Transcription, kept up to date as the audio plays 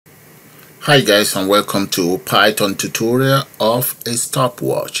Hi guys, and welcome to Python tutorial of a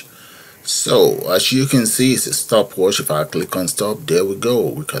stopwatch. So as you can see, it's a stopwatch. If I click on stop, there we go.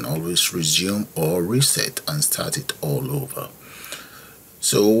 We can always resume or reset and start it all over.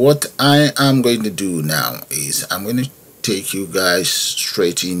 So what I am going to do now is I'm going to take you guys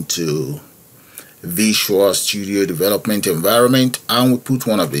straight into Visual Studio development environment, and we put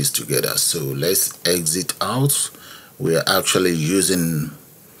one of these together. So let's exit out. We're actually using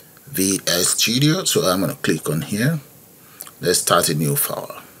VS Studio, so I'm going to click on here. Let's start a new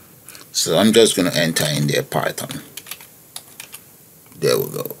file. So I'm just going to enter in there Python. There we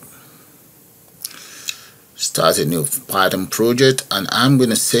go. Start a new Python project, and I'm going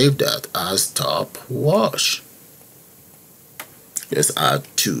to save that as stopwatch. Just add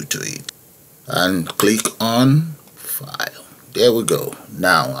 2 to it and click on file. There we go.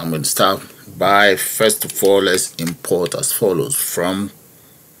 Now I'm going to start by, first of all, let's import as follows from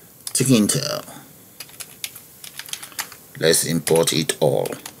Intel. Let's import it all.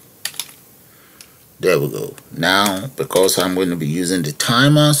 There we go. Now, because I'm going to be using the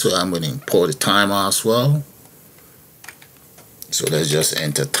timer, so I'm going to import the timer as well. So let's just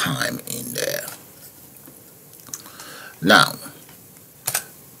enter time in there. Now,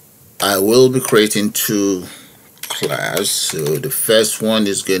 I will be creating 2 classes. So the first one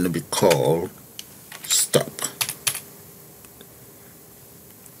is going to be called stopwatch.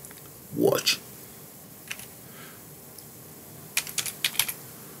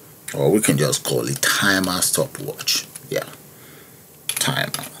 Or we can just call it timer stopwatch. Yeah,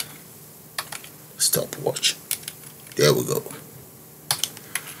 timer stopwatch. There we go.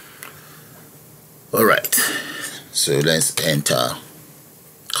 Alright, so let's enter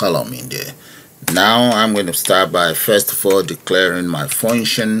column in there. Now I'm going to start by, first of all, declaring my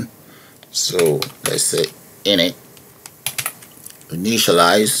function. So let's say init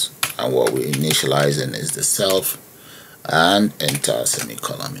initialize, and what we're initializing is the self, and enter a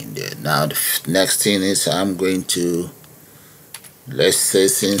semicolon in there. Now the next thing is I'm going to, let's say,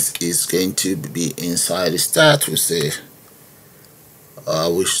 since it's going to be inside the start, we say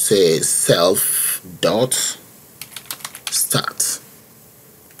self dot start.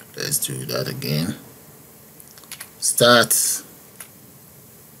 Let's do that again. Start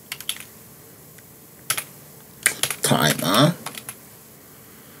timer,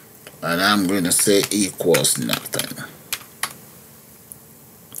 and I'm going to say equals nothing.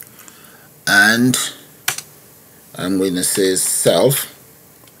 And I'm going to say self,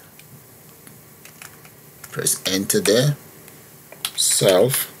 press enter there,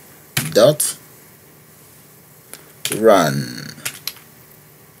 self dot run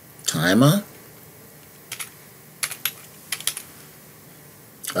timer,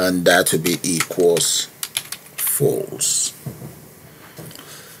 and that will be equals false.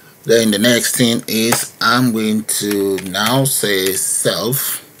 Then the next thing is I'm going to now say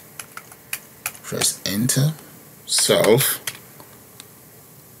self, press enter, self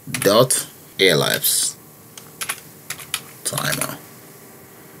dot elapse timer.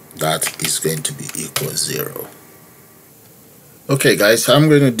 That is going to be equal 0. Okay guys, I'm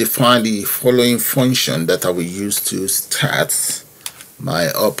going to define the following function that I will use to start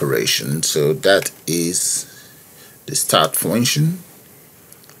my operation. So that is the start function,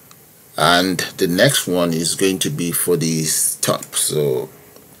 and the next one is going to be for the stop. So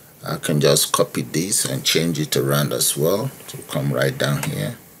I can just copy this and change it around as well to come right down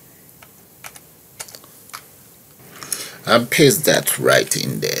here and paste that right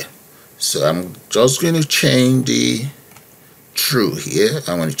in there. So I'm just going to change the true here.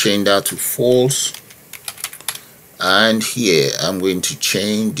 I'm going to change that to false, and here I'm going to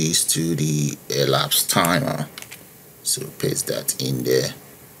change this to the elapsed timer. So paste that in there.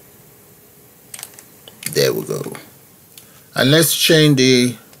 There we go. And let's change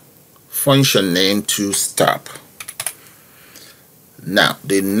the function name to stop. Now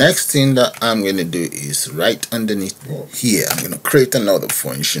the next thing that I'm going to do is right underneath here I'm going to create another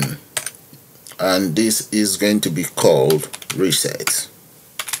function, and this is going to be called reset.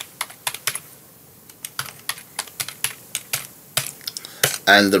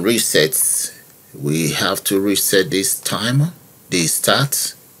 And the resets, we have to reset this timer, the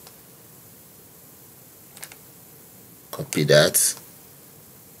start. Copy that,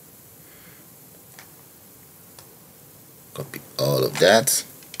 copy all of that,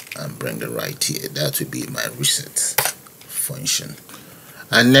 and bring it right here. That will be my reset function.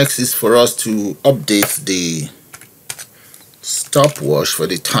 And next is for us to update the stopwatch for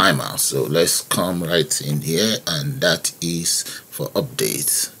the timer. So let's come right in here, and that is for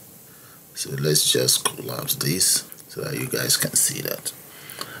updates. So let's just collapse this so that you guys can see that.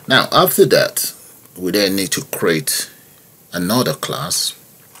 Now after that, we then need to create another class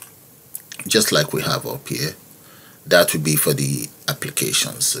just like we have up here. That will be for the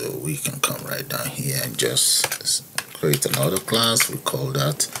application. So we can come right down here and just create another class. We call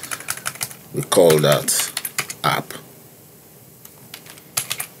that app.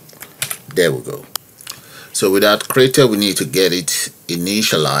 There we go. So with that created, we need to get it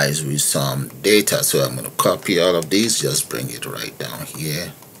initialized with some data. So I'm going to copy all of these, just bring it right down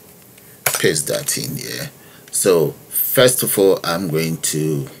here, paste that in here. So first of all, I'm going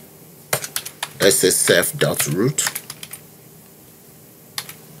to, let's say self.root,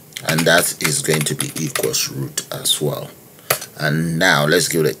 and that is going to be equals root as well. And now let's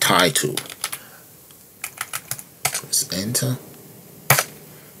give it a title. Press enter.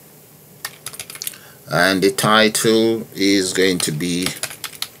 And the title is going to be,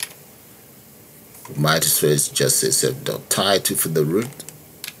 might as well just say self.title for the root.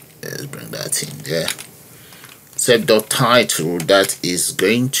 Let's bring that in there. Self.title, that is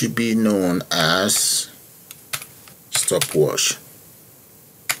going to be known as stopwatch.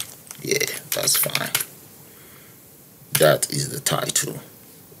 Yeah, that's fine. That is the title.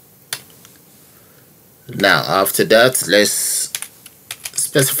 Now after that, let's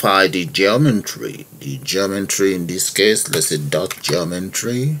specify the geometry. The geometry in this case, let's say dot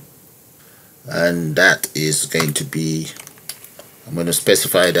geometry, and that is going to be, I'm going to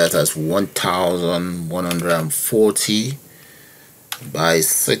specify that as 1140 by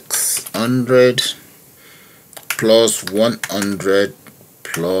 600 plus 100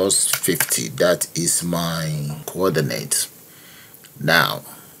 plus 50. That is my coordinate. Now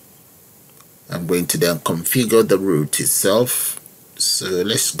I'm going to then configure the root itself. So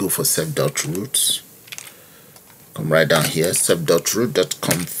let's go for self.root. Come right down here,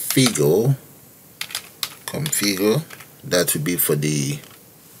 self.root.configure. Configure, that will be for the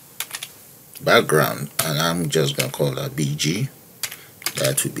background, and I'm just gonna call that BG.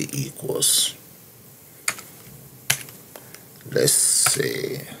 That will be equals, let's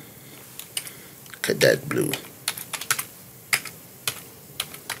say, cadet blue.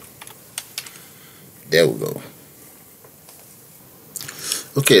 There we go.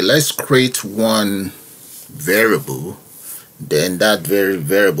 Okay, let's create one variable. Then that very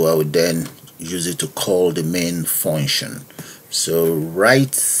variable, I would then use it to call the main function. So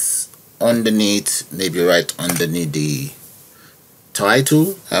right underneath, maybe right underneath the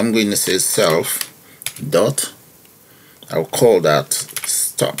title, I'm going to say self dot, I'll call that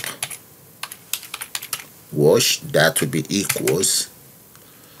stop watch. That will be equals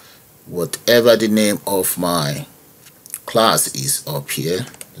whatever the name of my class is up here.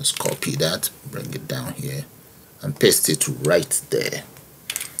 Just copy that, bring it down here, and paste it right there,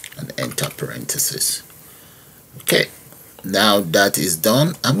 and enter parentheses. Okay, now that is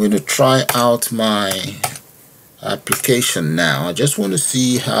done, I'm going to try out my application now. I just want to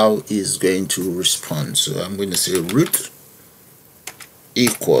see how it's going to respond. So I'm going to say root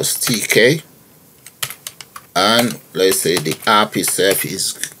equals tk, and let's say the app itself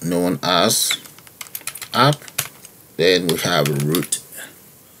is known as app. Then we have root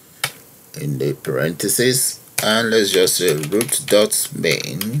in the parentheses, and let's just say root dot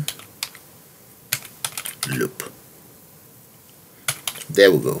main loop. There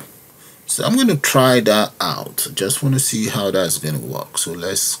we go. So I'm going to try that out. Just want to see how that's going to work. So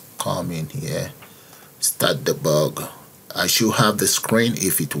let's come in here, start debug. I should have the screen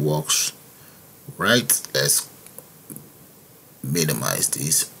if it works right. Let's minimize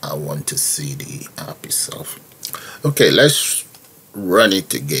this. I want to see the app itself. Okay, let's run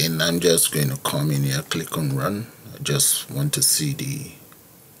it again. I'm just going to come in here, click on run. I just want to see the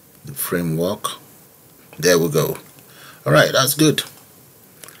framework. There we go. Alright, that's good.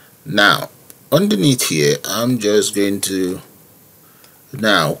 Now underneath here, I'm just going to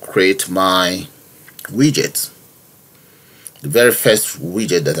now create my widget. The very first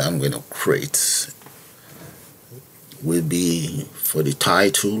widget that I'm going to create will be for the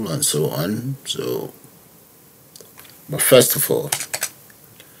title and so on. So, but first of all,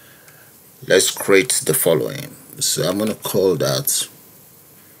 let's create the following. So I'm going to call that,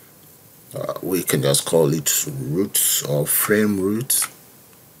 we can just call it root or frame root.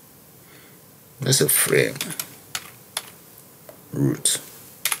 Let's say frame root.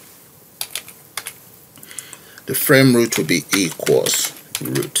 The frame root will be equals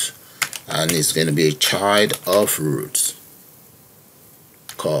root, and it's going to be a child of root,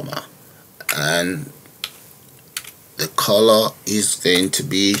 comma, and the color is going to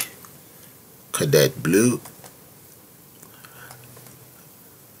be cadet blue.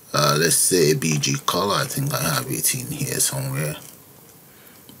 Let's say BG color. I think I have it in here somewhere.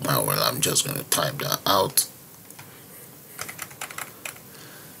 well, I'm just going to type that out.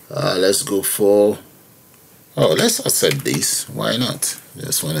 Let's go for, let's accept this. Why not?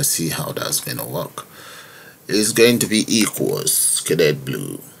 Just want to see how that's going to work. It's going to be equals cadet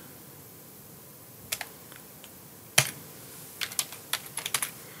blue.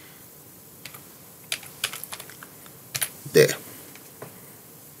 There.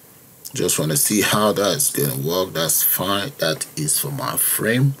 Just want to see how that's going to work. That's fine. That is for my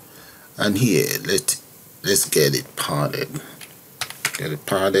frame. And here, let's get it padded. Get it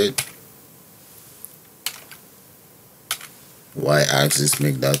padded. Y-axis,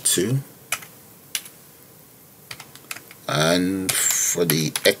 make that 2. And for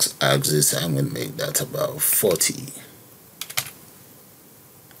the x-axis, I'm going to make that about 40.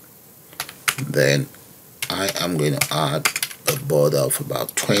 Then I am going to add a border of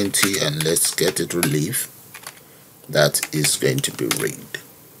about 20, and let's get it relief. That is going to be rigged.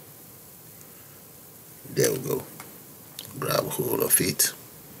 There we go. Grab hold of it.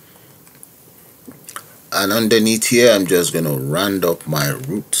 And underneath here, I'm just going to round up my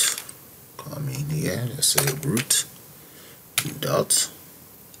root. Come in here, let's say root dot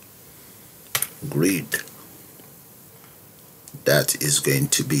grid. That is going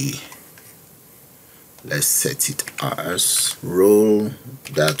to be, let's set it as roll.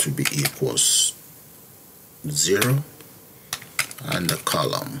 That will be equals 0, and the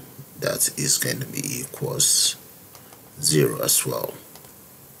column, that is going to be equals 0 as well.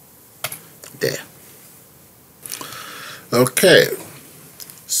 There. Okay,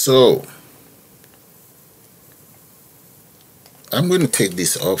 so I'm going to take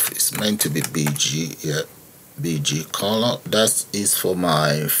this off. It's meant to be BG, yeah, BG color. That is for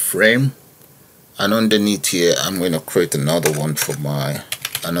my frame. And underneath here, I'm going to create another one for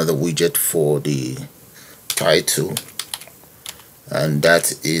another widget for the title, and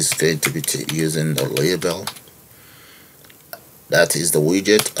that is going to be using the label. That is the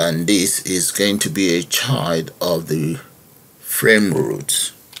widget, and this is going to be a child of the frame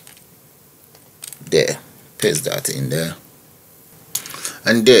root. There, paste that in there,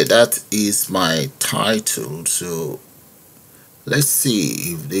 and there, that is my title. So let's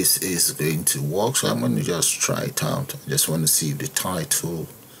see if this is going to work. So I'm going to just try it out. I just want to see if the title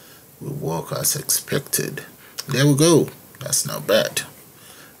will work as expected. There we go. That's not bad.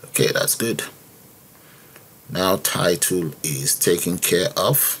 Okay, that's good. Now title is taken care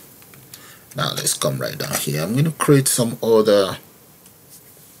of. Now let's come right down here. I'm going to create some other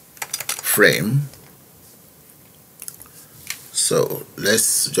frame. So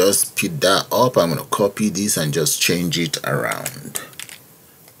let's just pick that up. I'm going to copy this and just change it around.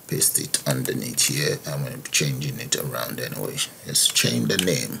 Paste it underneath here. I'm going to be changing it around anyway. Let's change the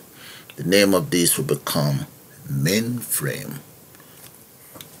name. The name of this will become mainframe.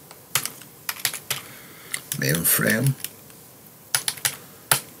 Mainframe.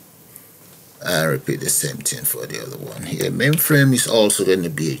 And repeat the same thing for the other one here. Mainframe is also going to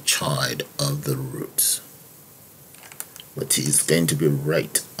be a child of the roots, but it's going to be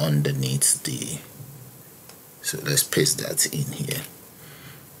right underneath the, so let's paste that in here.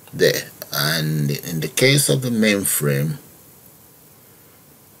 There. And in the case of the mainframe,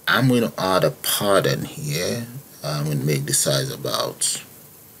 I'm going to add a pattern here. I'm going to make the size about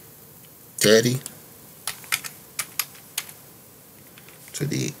 30 to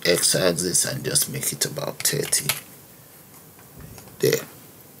the x-axis and just make it about 30. There.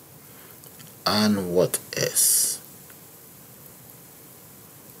 And what else?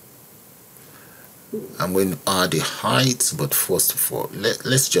 I'm going to add the height, but first of all,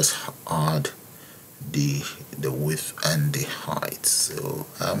 let's just add the width and the height. So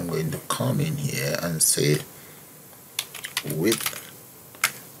I'm going to come in here and say width,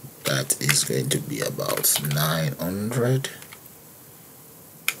 that is going to be about 900.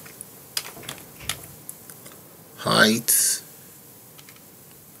 Height,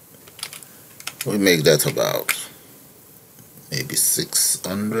 we make that about maybe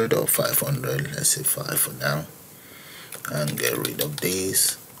 600 or 500. Let's say 5 for now, and get rid of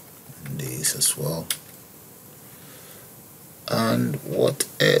these and these as well. And what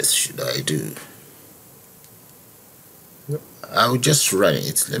else should I do? I'll just run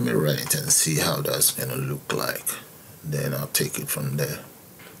it. Let me run it and see how that's gonna look like. Then I'll take it from there.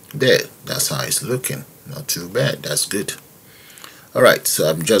 There, that's how it's looking. Not too bad. That's good. Alright, so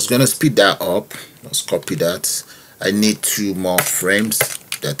I'm just gonna speed that up. Let's copy that. I need 2 more frames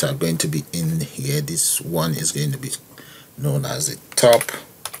that are going to be in here. This one is going to be known as the top,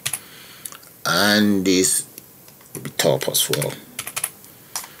 and this will be top as well.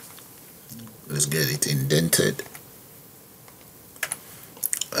 Let's get it indented.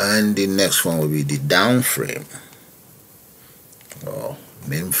 And the next one will be the down frame, or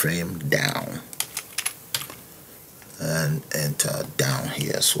mainframe down, and enter down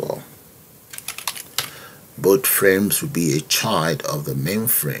here as well. Both frames will be a child of the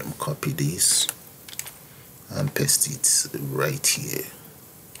mainframe. Copy this and paste it right here,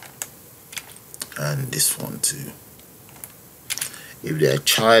 and this one too. If they are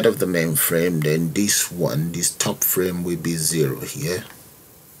child of the mainframe, then this top frame will be 0 here,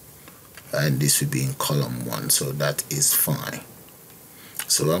 and this will be in column 1, so that is fine.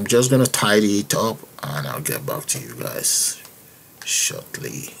 So I'm just gonna tidy it up and I'll get back to you guys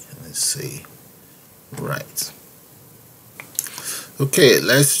shortly. Let's see. Right, okay,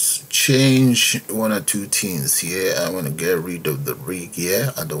 let's change 1 or 2 things here. I want to get rid of the rig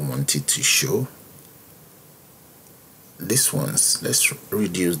here. I don't want it to show. This one's, let's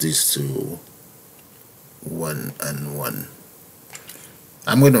reduce this to 1 and 1.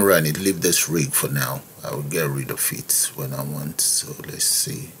 I'm going to run it, leave this rig for now. I will get rid of it when I want. So let's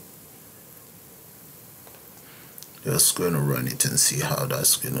see, just going to run it and see how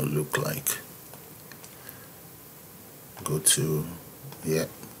that's going to look like. Go to, yeah,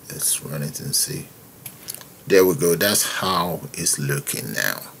 let's run it and see. There we go. That's how it's looking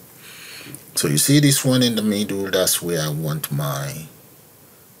now. So you see this one in the middle, that's where I want my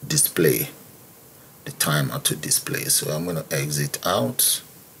display, the timer to display. So I'm going to exit out.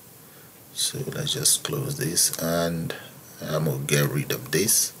 So let's just close this, and I'm going to get rid of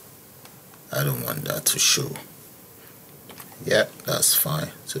this. I don't want that to show. Yeah, that's fine.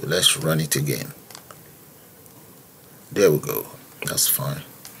 So let's run it again. There we go. That's fine.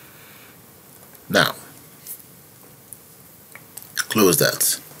 Now close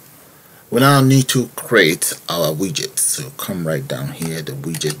that. We now need to create our widget. So come right down here, the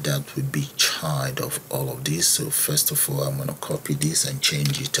widget that will be child of all of this. So first of all, I'm going to copy this and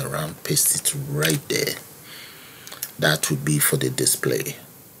change it around, paste it right there. That would be for the display.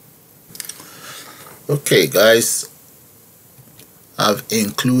 Okay guys, I've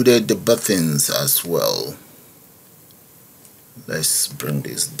included the buttons as well. Let's bring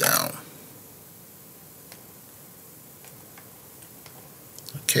this down.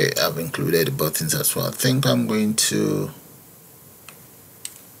 Okay, I've included the buttons as well. I think I'm going to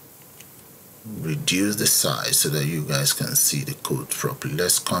reduce the size so that you guys can see the code properly.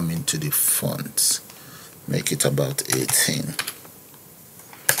 Let's come into the font, make it about 18.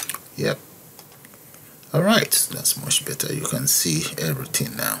 Yep. Alright, that's much better. You can see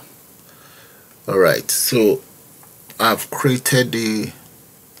everything now. Alright, so I've created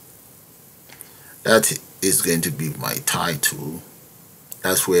that is going to be my title.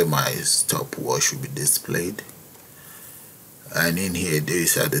 That's where my stopwatch will be displayed. And in here,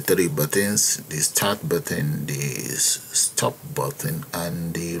 these are the 3 buttons: the start button, the stop button,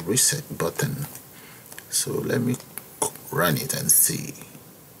 and the reset button. So let me run it and see.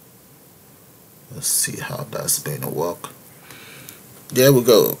 Let's see how that's going to work. There we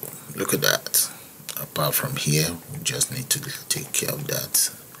go. Look at that. Apart from here, we just need to take care of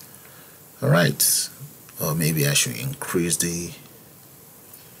that. Alright. Or maybe I should increase this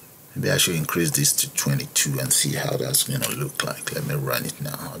to 22 and see how that's going to look like. Let me run it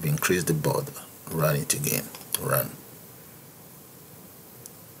now. I've increased the border. Run it again. Run.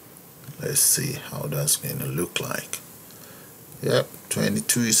 Let's see how that's going to look like. Yep,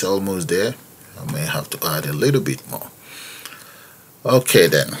 22 is almost there. I may have to add a little bit more. Okay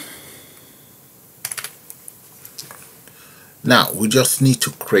then. Now we just need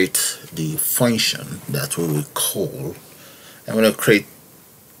to create the function that we will call. I'm going to create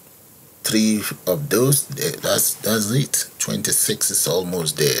 3 of those. That's it. 26 is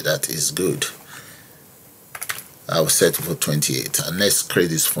almost there. That is good. I'll set it for 28, and let's create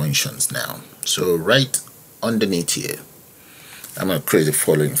these functions now. So right underneath here, I'm going to create the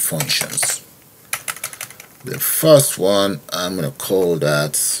following functions. The first one, I'm going to call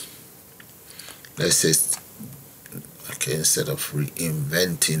that, let's say, okay, instead of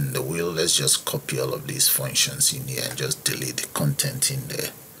reinventing the wheel, let's just copy all of these functions in here and just delete the content in there.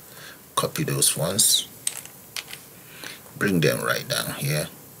 Copy those ones, bring them right down here.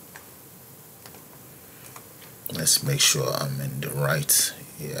 Let's make sure I'm in the right,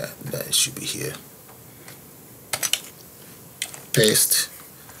 yeah, that should be here. Paste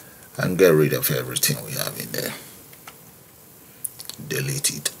and get rid of everything we have in there. Delete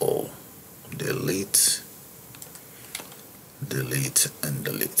it all. Delete, delete, and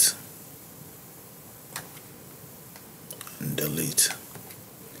delete, and delete,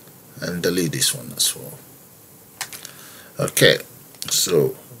 and delete this one as well. Okay,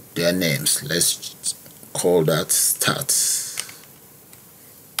 so their names, let's call that start.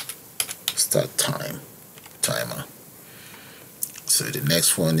 start timer. So the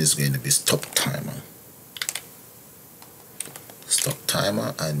next one is going to be stop timer,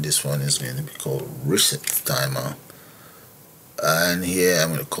 and this one is going to be called reset timer, and here I'm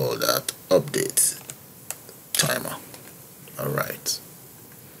going to call that update timer. Alright,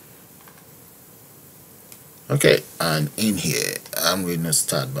 okay, and in here I'm going to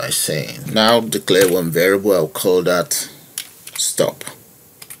start by saying, now declare one variable. I'll call that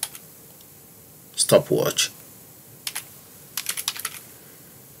stopwatch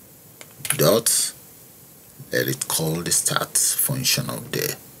dot, let it call the start function of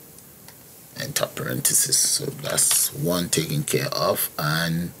there, enter parenthesis. So that's one taken care of,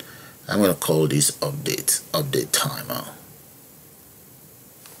 and I'm going to call this update timer.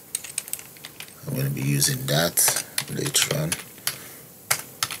 I'm going to be using that later on.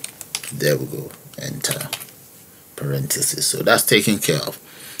 There we go, enter parenthesis. So that's taken care of.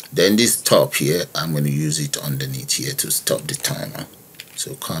 Then this stop here, I'm going to use it underneath here to stop the timer.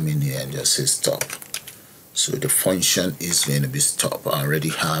 So come in here and just say stop. So the function is going to be stop. I already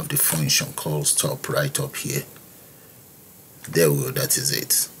have the function called stop right up here. There we go, that is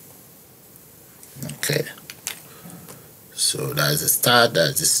it. Okay, so that's the start,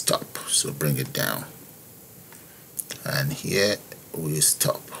 that's the stop. So bring it down, and here we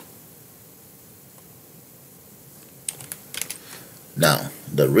stop. Now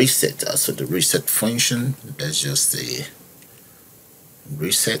the reset, so the reset function, let's just say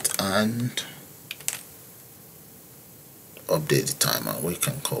reset and update the timer. We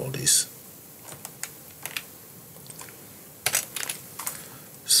can call this.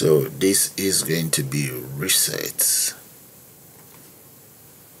 So this is going to be reset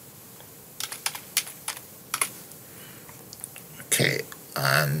okay,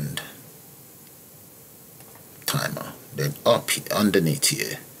 and timer. Then up here, underneath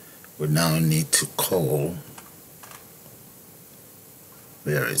here, we now need to call,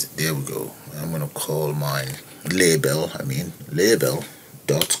 where is it? There we go. I'm going to call my label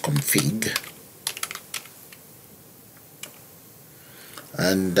dot config,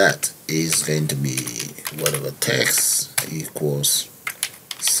 and that is going to be whatever text equals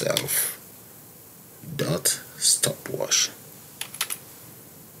self dot stopwatch.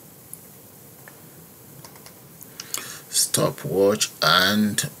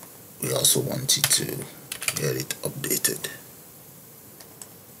 And we also wanted to get it updated.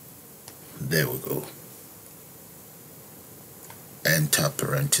 There we go, enter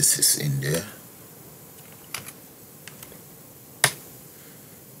parenthesis in there.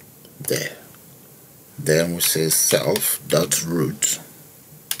 There. Then we say self dot root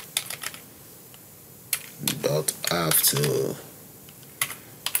dot after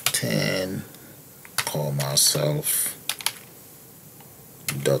 10 comma self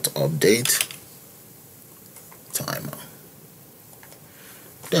dot update timer.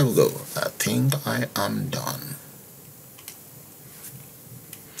 There we go. I think I am done.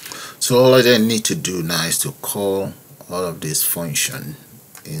 So all I then need to do now is to call all of this function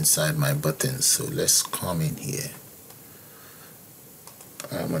inside my buttons. So let's come in here.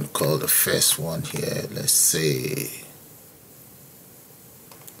 I'm going to call the first one here, let's say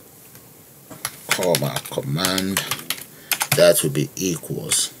command, that will be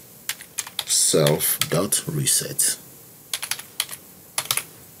equals self dot reset.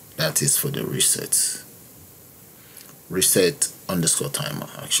 That is for the reset underscore timer.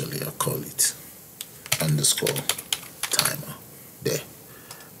 Actually, I'll call it underscore timer. There,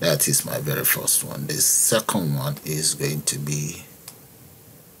 that is my very first one. The second one is going to be,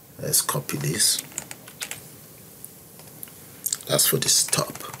 let's copy this, that's for the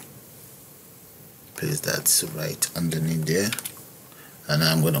stop. Paste that right underneath there, and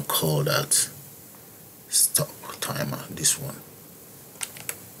I'm going to call that stop timer, this one.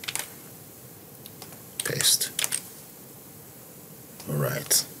 Paste.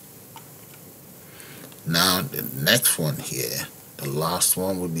 Alright, now the next one here, the last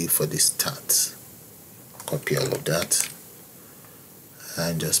one will be for the start. Copy all of that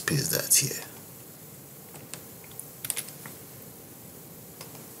and just paste that here.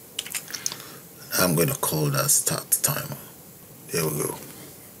 I'm going to call that start timer. There we go.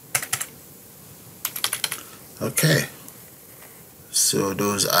 Okay, so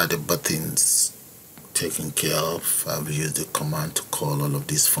those are the buttons taken care of. I've used the command to call all of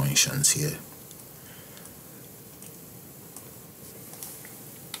these functions here.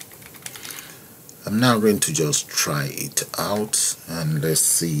 I'm now going to just try it out and let's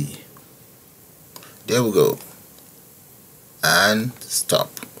see. There we go. And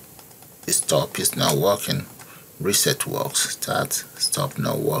stop. The stop is now working. reset works, start, stop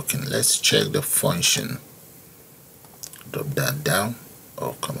not working. Let's check the function. Drop that down.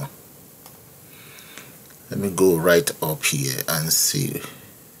 Oh, come on. Let me go right up here and see,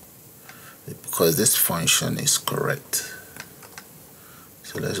 because this function is correct.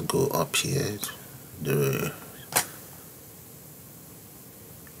 So let's go up here.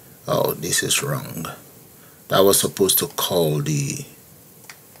 Oh, this is wrong. That was supposed to call the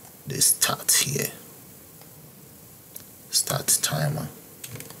start here. Start timer.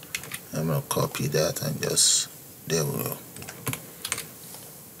 I'm gonna copy that and just, there we go.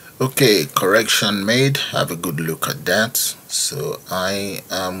 Okay, correction made. Have a good look at that. So I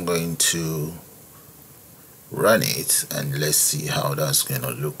am going to run it and let's see how that's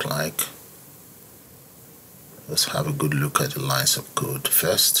gonna look like. Let's have a good look at the lines of code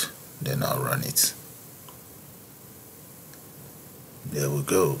first, then I'll run it. There we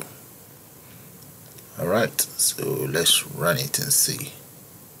go. Alright, so let's run it and see.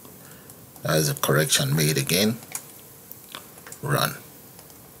 That's a correction made again. Run.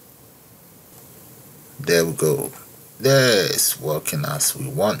 There we go. There, it's working as we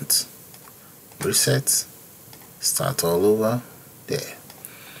want. Reset. Start all over. There.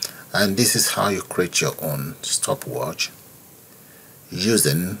 And this is how you create your own stopwatch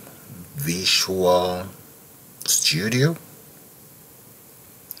using Visual Studio.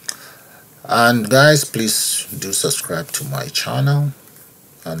 And guys, please do subscribe to my channel,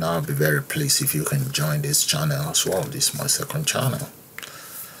 and I'll be very pleased if you can join this channel as well. This is my second channel.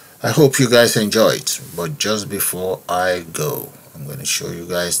 I hope you guys enjoyed, but just before I go, I'm going to show you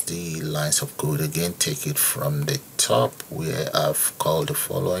guys the lines of code again. Take it from the top where I've called the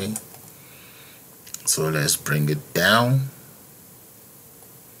following. So let's bring it down.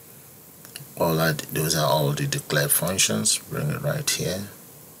 Those are all the declared functions. Bring it right here.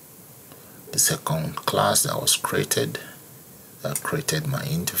 The second class that was created, that created my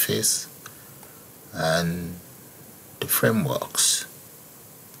interface, and the frameworks,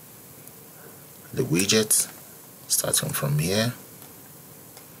 the widgets, starting from here,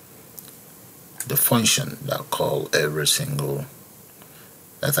 the function that call every single,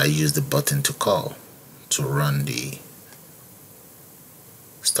 that I use the button to call to run the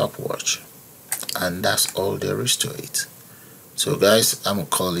stopwatch, and that's all there is to it. So guys, I'm gonna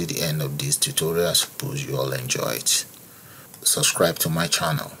call it the end of this tutorial. I suppose you all enjoy it. Subscribe to my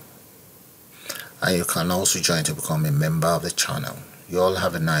channel, and you can also join to become a member of the channel. You all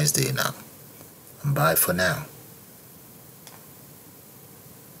have a nice day now, and bye for now.